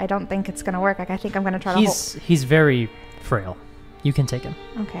from him, but I don't think it's gonna work. Like I think I'm gonna try to hold. He's very frail. You can take him.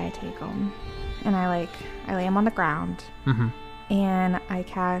 Okay, I take him, and I lay him on the ground, Mm-hmm. and I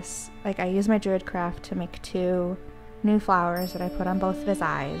cast I use my druid craft to make 2 new flowers that I put on both of his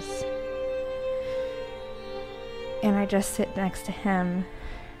eyes, and I just sit next to him,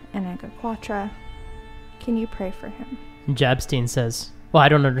 and I go, Quatra, can you pray for him? Jabstein says, well, I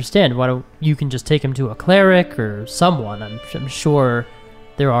don't understand. Why don't you can just take him to a cleric or someone? I'm sure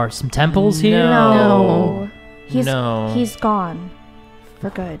there are some temples here. No. He's No. he's gone for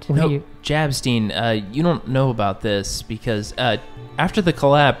good. What do No, you- Jabstein, you don't know about this because after the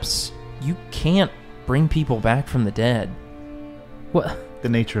collapse, you can't bring people back from the dead. What? The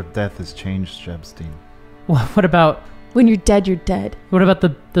nature of death has changed, Jabstein. What about When you're dead, you're dead. what about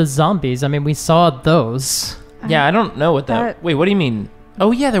the zombies? I mean, we saw those. Yeah, I don't know what that... That- Wait, what do you mean?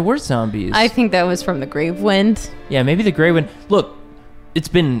 Oh, yeah, there were zombies. I think that was from the gravewind. Yeah, maybe the Grey Wind... Look, it's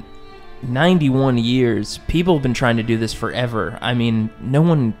been 91 years. People have been trying to do this forever. I mean, no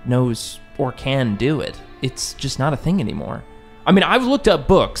one knows or can do it. It's just not a thing anymore. I mean, I've looked up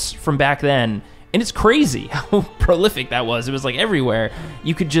books from back then, and it's crazy how prolific that was. It was like everywhere.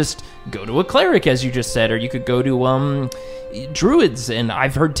 You could just go to a cleric, as you just said, or you could go to druids, and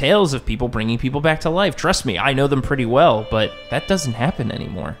I've heard tales of people bringing people back to life. Trust me, I know them pretty well, but that doesn't happen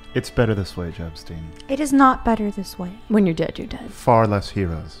anymore. It's better this way, Jabstein. It is not better this way. When you're dead, you're dead. Far less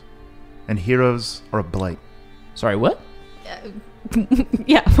heroes. And heroes are a blight. Sorry, what?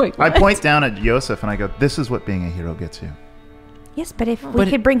 Yeah, wait, I what? point down at Yosef and I go, this is what being a hero gets you. Yes, but if we But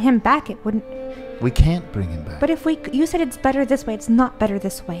could bring him back, it wouldn't. We can't bring him back. But if you said it's better this way, it's not better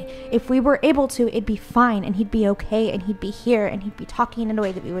this way. If we were able to, it'd be fine, and he'd be okay, and he'd be here, and he'd be talking in a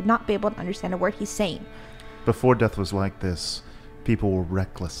way that we would not be able to understand a word he's saying. Before death was like this, people were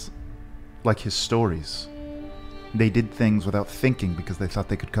reckless. Like his stories. They did things without thinking because they thought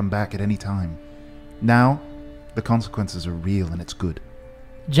they could come back at any time. Now, the consequences are real and it's good.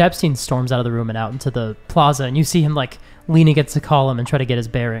 Jabstein storms out of the room and out into the plaza, and you see him lean against a column and try to get his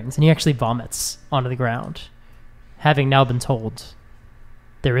bearings, and he actually vomits onto the ground, having now been told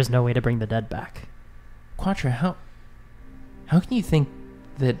there is no way to bring the dead back. Quatra, how can you think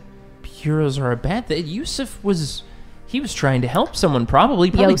that heroes are a bad thing? Yusuf was trying to help someone, probably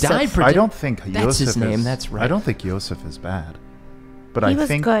Yosef. died for I don't think That's Yosef his name, is, that's right. I don't think Yosef is bad. But He I was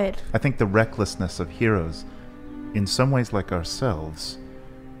think good. I think the recklessness of heroes, in some ways like ourselves,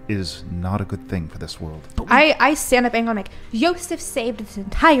 is not a good thing for this world. I stand up and go like, Yosef saved this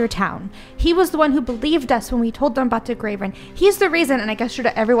entire town. He was the one who believed us when we told them about the gravewind. He's the reason, and I gesture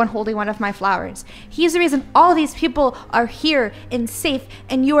to everyone holding one of my flowers. He's the reason all these people are here and safe,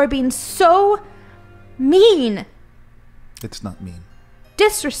 and you are being so mean, It's not mean.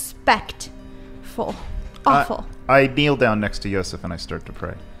 disrespectful, awful. I kneel down next to Yosef and I start to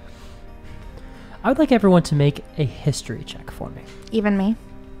pray. I would like everyone to make a history check for me. Even me.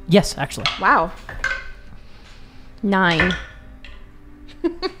 Yes, actually. Wow. 9.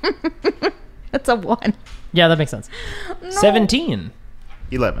 That's a 1. Yeah, that makes sense. 17.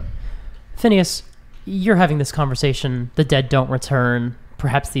 11. Phineas, you're having this conversation. The dead don't return.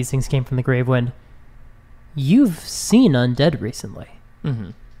 Perhaps these things came from the gravewind. You've seen undead recently. Mm-hmm.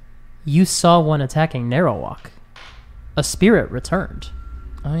 You saw one attacking Narrowwalk. A spirit returned.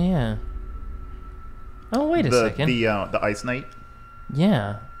 Oh, yeah. Oh, wait a second. The Ice Knight.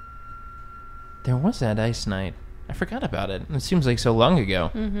 Yeah. There was that ice night. I forgot about it. It seems like so long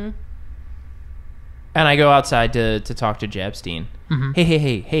ago. Mm-hmm. And I go outside to talk to Jabstein. Mhm.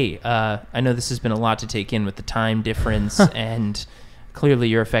 Hey. I know this has been a lot to take in with the time difference, and clearly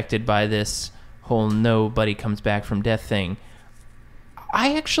you're affected by this whole nobody comes back from death thing.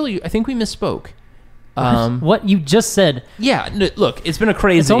 I think we misspoke. What you just said. Yeah, look, it's been a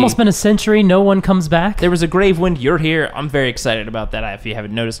crazy... It's almost been a century. No one comes back. There was a gravewind. You're here. I'm very excited about that, if you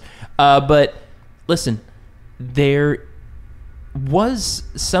haven't noticed. But listen, there was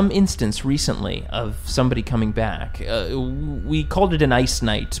some instance recently of somebody coming back. We called it an ice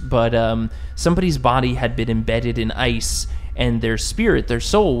night, but somebody's body had been embedded in ice, and their spirit, their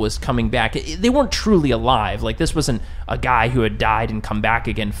soul, was coming back. They weren't truly alive. Like, this wasn't a guy who had died and come back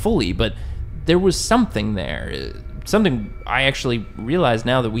again fully, but there was something there. Something I actually realized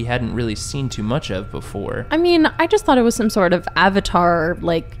now that we hadn't really seen too much of before. I mean, I just thought it was some sort of avatar,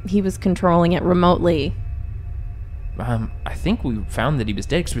 like he was controlling it remotely. I think we found that he was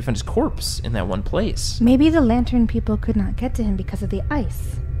dead because we found his corpse in that one place. Maybe the lantern people could not get to him because of the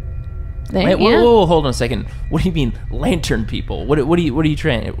ice. Wait, whoa, hold on a second. What do you mean, lantern people? What are you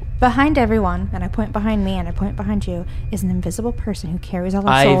trying? Behind everyone, and I point behind me, and I point behind you, is an invisible person who carries all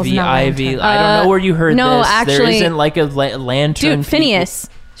our souls in a Ivy. lantern. I don't know where you heard no, this. actually, there isn't like a lantern. Dude, Phineus,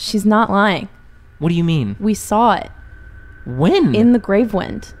 she's not lying. What do you mean? We saw it When? in the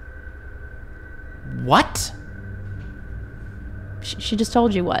gravewind. What? She just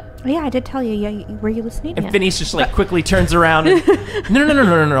told you what? Oh, yeah, I did tell you. Yeah, were you listening? And Phineas just like quickly turns around and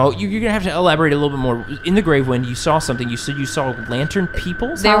no. You're gonna have to elaborate a little bit more. In the Gravewind, you saw something. You said you saw lantern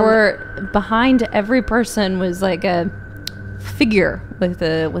people. There were behind every person was like a figure with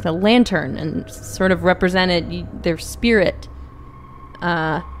a lantern and sort of represented their spirit.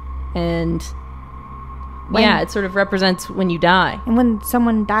 And yeah, it sort of represents when you die. And when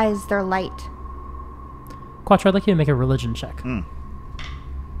someone dies, they're light. Quatra, I'd like you to make a religion check.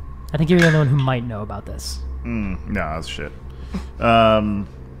 I think you're the only one who might know about this. No, that's shit. I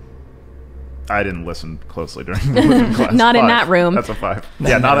didn't listen closely during the religion class. Not in 5. that room. That's a 5.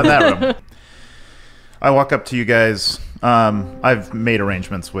 Yeah, not in that room. I walk up to you guys. I've made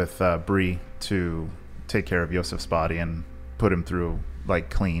arrangements with Bree to take care of Yosef's body and put him through, like,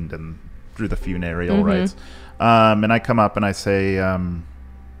 cleaned and through the funereal rites. And I come up and I say, That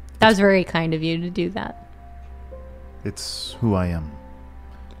was very kind of you to do that. it's who I am.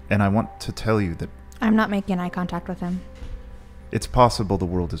 And I want to tell you that I'm not making eye contact with him. it's possible the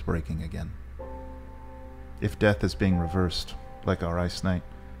world is breaking again. If death is being reversed, like our Ice Knight,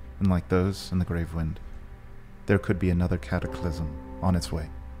 and like those in the Gravewind, there could be another cataclysm on its way.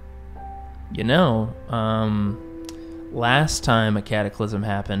 You know, last time a cataclysm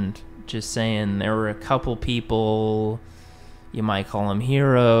happened, just saying, there were a couple people, you might call them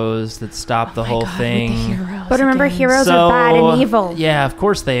heroes, that stopped the whole thing. But remember, heroes are bad and evil. Yeah, of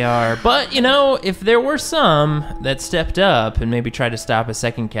course they are. But, you know, if there were some that stepped up and maybe tried to stop a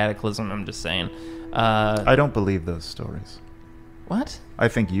second cataclysm, I'm just saying. I don't believe those stories. What? I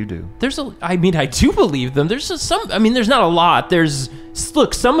think you do. I do believe them. There's just some, there's not a lot.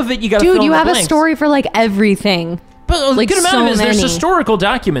 Look, some of it you gotta fill in Dude, you the have blanks. a story for like everything. But a Like, good amount so of it is there's many. historical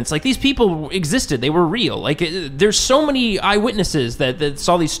documents. Like, these people existed. They were real. Like, there's so many eyewitnesses that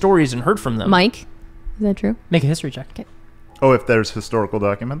saw these stories and heard from them. Mike, is that true? Make a history check. Oh, if there's historical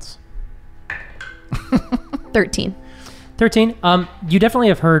documents? 13. 13. You definitely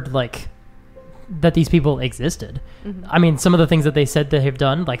have heard, like, that these people existed. I mean, some of the things that they said they have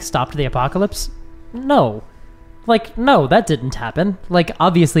done, like stopped the apocalypse. No. Like, no, that didn't happen. Like,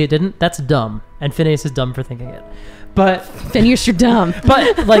 obviously it didn't. That's dumb. And Phineas is dumb for thinking it. But, Phineas, you're dumb.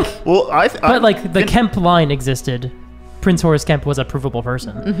 but like, Well, the Kemp line existed. Prince Horace Kemp was a provable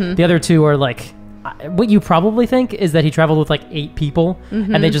person. The other two are like, what you probably think is that he traveled with like 8 people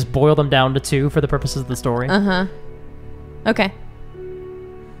and they just boiled them down to 2 for the purposes of the story. Okay.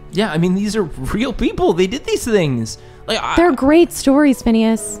 Yeah, these are real people. They did these things. Like, They're great stories,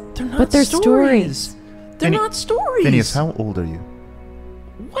 Phineas. they're not but they're stories. They're not stories. Phineas, how old are you?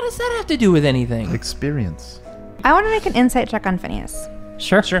 What does that have to do with anything? Experience. I want to make an insight check on Phineas.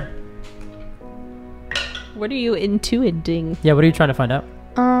 Sure. What are you intuiting? Yeah, what are you trying to find out?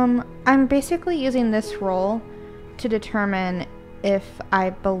 I'm basically using this roll to determine if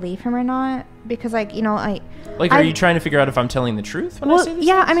I believe him or not, because, like, you know, Are I- you trying to figure out if I'm telling the truth when I say this?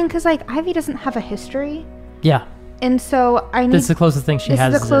 yeah, because, like, Ivy doesn't have a history, Yeah. and so I need. This is the closest thing she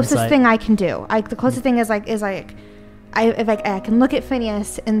has. This is the closest insight. thing I can do. The closest thing is I can look at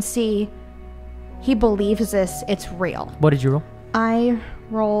Phineas and see he believes this. It's real. What did you roll? I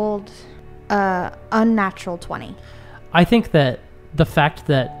rolled unnatural 20. I think that the fact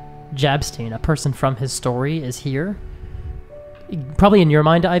that Jabstein, a person from his story, is here, probably in your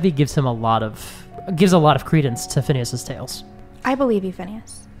mind, Ivy, gives a lot of credence to Phineas's tales. I believe you,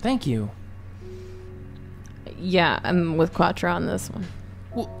 Phineas. Thank you. Yeah, I'm with Quatra on this one.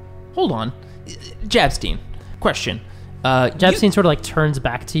 Well, hold on. Jabstein, question. Jabstein sort of like turns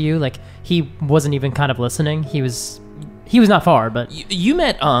back to you, like he wasn't even kind of listening. He was not far, but You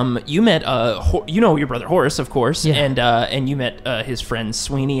met your brother Horace, of course, Yeah. and you met his friends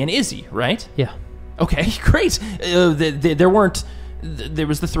Sweeney and Izzy, right? yeah. Okay, great. There was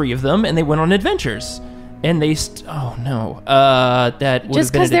the 3 of them, and they went on adventures, and they that would Just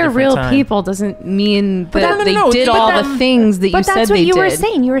have been because they're real people doesn't mean that no, they no, did but all that- the things that you But said that's they what did. you were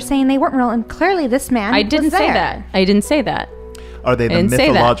saying. You were saying they weren't real, and clearly this man. I didn't was say there. that. I didn't say that. Are they the didn't say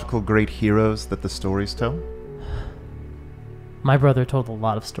that. mythological great heroes that the stories tell? My brother told a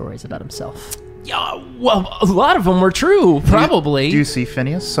lot of stories about himself. Yeah, well, a lot of them were true, probably. Do you see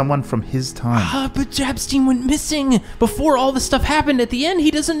Phineus? Someone from his time. But Jabstein went missing before all the stuff happened at the end. He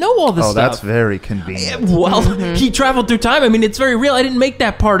doesn't know all this stuff. Oh, that's very convenient. Well, he traveled through time. I mean, it's very real. I didn't make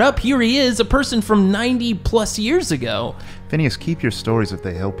that part up. Here he is, a person from 90 plus years ago. Phineus, keep your stories if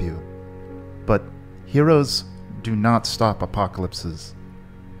they help you. But heroes do not stop apocalypses.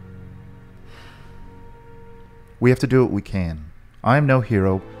 We have to do what we can. I am no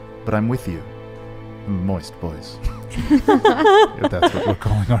hero, but I'm with you. Moist boys. If that's what we're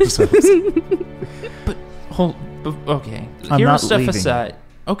calling ourselves. But, okay. I'm Hero not stuff leaving. aside.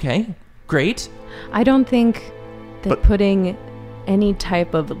 Okay, great. I don't think that But- putting any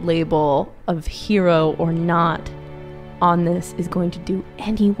type of label of hero or not on this is going to do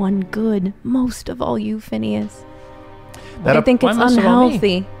anyone good. Most of all you, Phineas. I think it's why most of all me?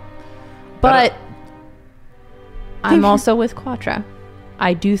 unhealthy. But I'm also with Quatra.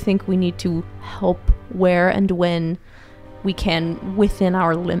 I do think we need to help where and when we can within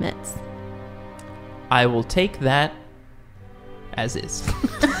our limits. I will take that as is.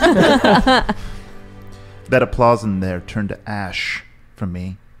 That applause in there turned to ash from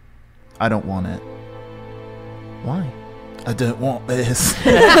me. I don't want it. Why? I don't want this.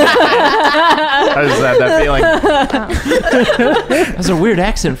 I just had that feeling. That was a weird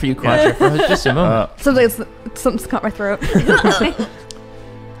accent for you, Quatra, for just a moment. Something's caught my throat.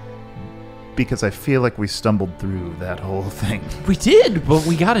 Because I feel like we stumbled through that whole thing. We did, but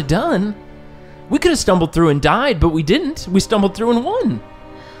we got it done. We could have stumbled through and died, but we didn't. We stumbled through and won.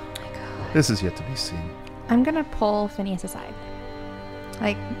 This is yet to be seen. I'm gonna pull Phineas aside,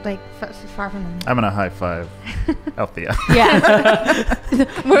 like far from him. I'm gonna high five Althea. Yeah.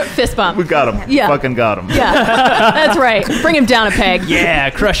 We're fist bump. We got him. Yeah. Fucking got him. Yeah. That's right. Bring him down a peg. Yeah,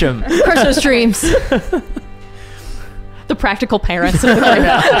 crush him. Crush those dreams. The practical parents of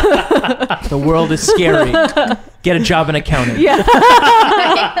the group. The world is scary. Get a job in accounting. Yeah.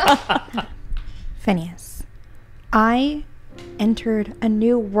 Phineas, I entered a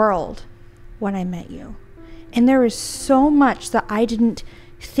new world when I met you. And there is so much that I didn't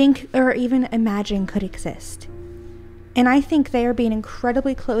think or even imagine could exist. And I think they are being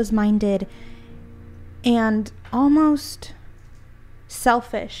incredibly close-minded and almost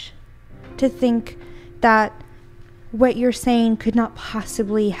selfish to think that what you're saying could not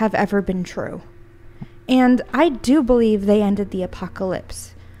possibly have ever been true. And I do believe they ended the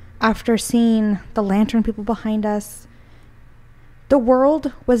apocalypse. After seeing the lantern people behind us, the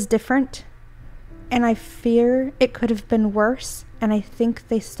world was different, and I fear it could have been worse, and I think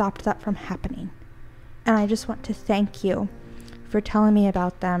they stopped that from happening. And I just want to thank you for telling me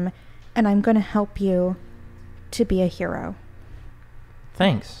about them, and I'm going to help you to be a hero.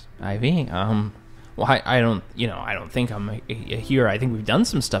 Thanks, Ivy. Well, I don't think I'm a hero. I think we've done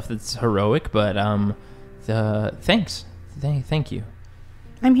some stuff that's heroic, but thanks. Thank you.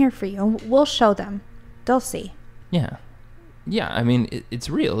 I'm here for you. We'll show them. They'll see. Yeah. I mean, it's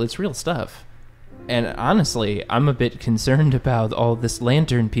real. It's real stuff. And honestly, I'm a bit concerned about all this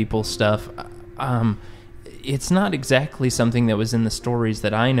lantern people stuff. It's not exactly something that was in the stories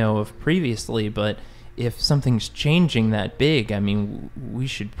that I know of previously, but if something's changing that big, I mean, we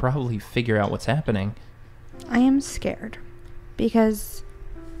should probably figure out what's happening. I am scared because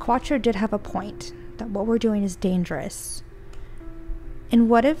Quatra did have a point that what we're doing is dangerous. And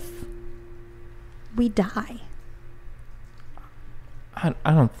what if we die? I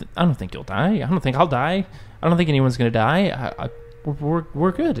don't think you'll die. I don't think I'll die. I don't think anyone's gonna die.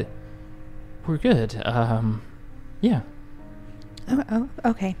 We're good. We're good. Yeah. Oh,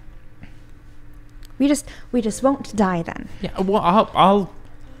 okay. We just won't die then. Yeah. Well,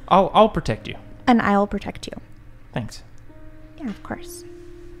 I'll protect you. And I'll protect you. Thanks. Yeah, of course.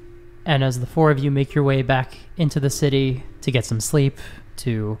 And as the four of you make your way back into the city to get some sleep,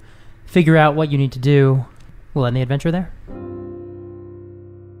 to figure out what you need to do, we'll end the adventure there.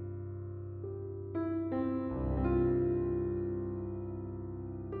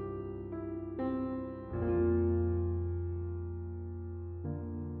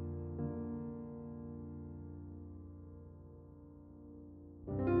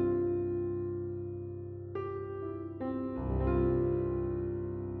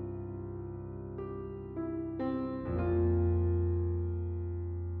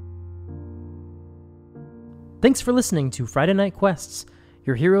 Thanks for listening to Friday Night Quests.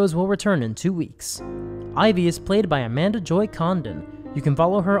 Your heroes will return in 2 weeks. Ivy is played by Joy Condon. You can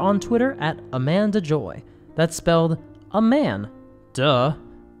follow her on Twitter at AmandaJoy. That's spelled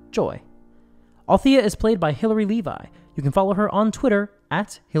Joy. Althea is played by Hilary Levi. You can follow her on Twitter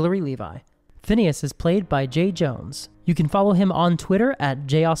at Hilary Levi. Phineus is played by Jay Jones. You can follow him on Twitter at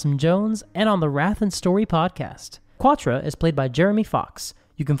JAwesomeJones and on the Wrath and Story podcast. Quatra is played by Jeremy Fox.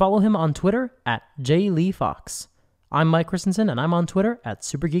 You can follow him on Twitter at JLeeFox. I'm Mike Christensen, and I'm on Twitter at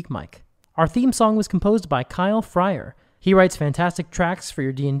SuperGeekMike. Our theme song was composed by Khyle Fryer. He writes fantastic tracks for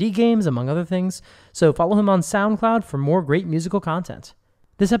your D&D games, among other things, so follow him on SoundCloud for more great musical content.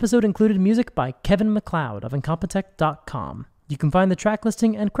 This episode included music by Kevin MacLeod of Incompetech.com. You can find the track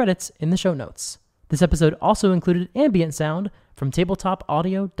listing and credits in the show notes. This episode also included ambient sound from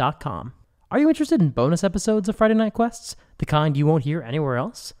tabletopaudio.com. Are you interested in bonus episodes of Friday Night Quests, the kind you won't hear anywhere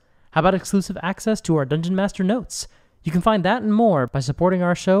else? How about exclusive access to our Dungeon Master notes? You can find that and more by supporting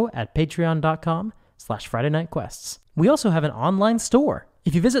our show at patreon.com/Friday Night Quests. We also have an online store.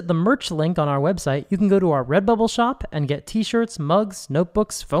 If you visit the merch link on our website, you can go to our Redbubble shop and get t-shirts, mugs,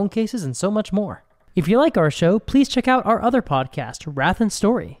 notebooks, phone cases, and so much more. If you like our show, please check out our other podcast, Wrath and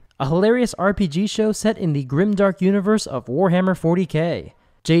Story, a hilarious RPG show set in the grimdark universe of Warhammer 40k.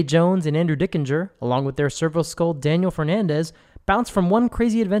 Jay Jones and Andrew Dickinger, along with their Servo Skull Daniel Fernandez, bounce from one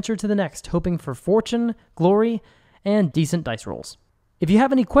crazy adventure to the next, hoping for fortune, glory, and decent dice rolls. If you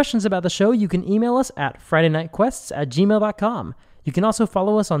have any questions about the show, you can email us at FridayNightQuests@gmail.com. You can also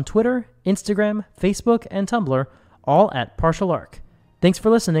follow us on Twitter, Instagram, Facebook, and Tumblr, all at Partial Arc. Thanks for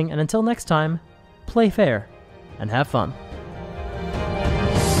listening, and until next time, play fair and have fun.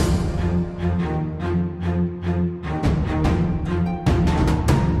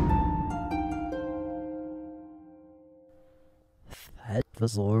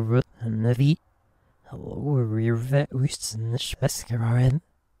 Versorge Navi. Hallo, Virtutes in the Speskaren.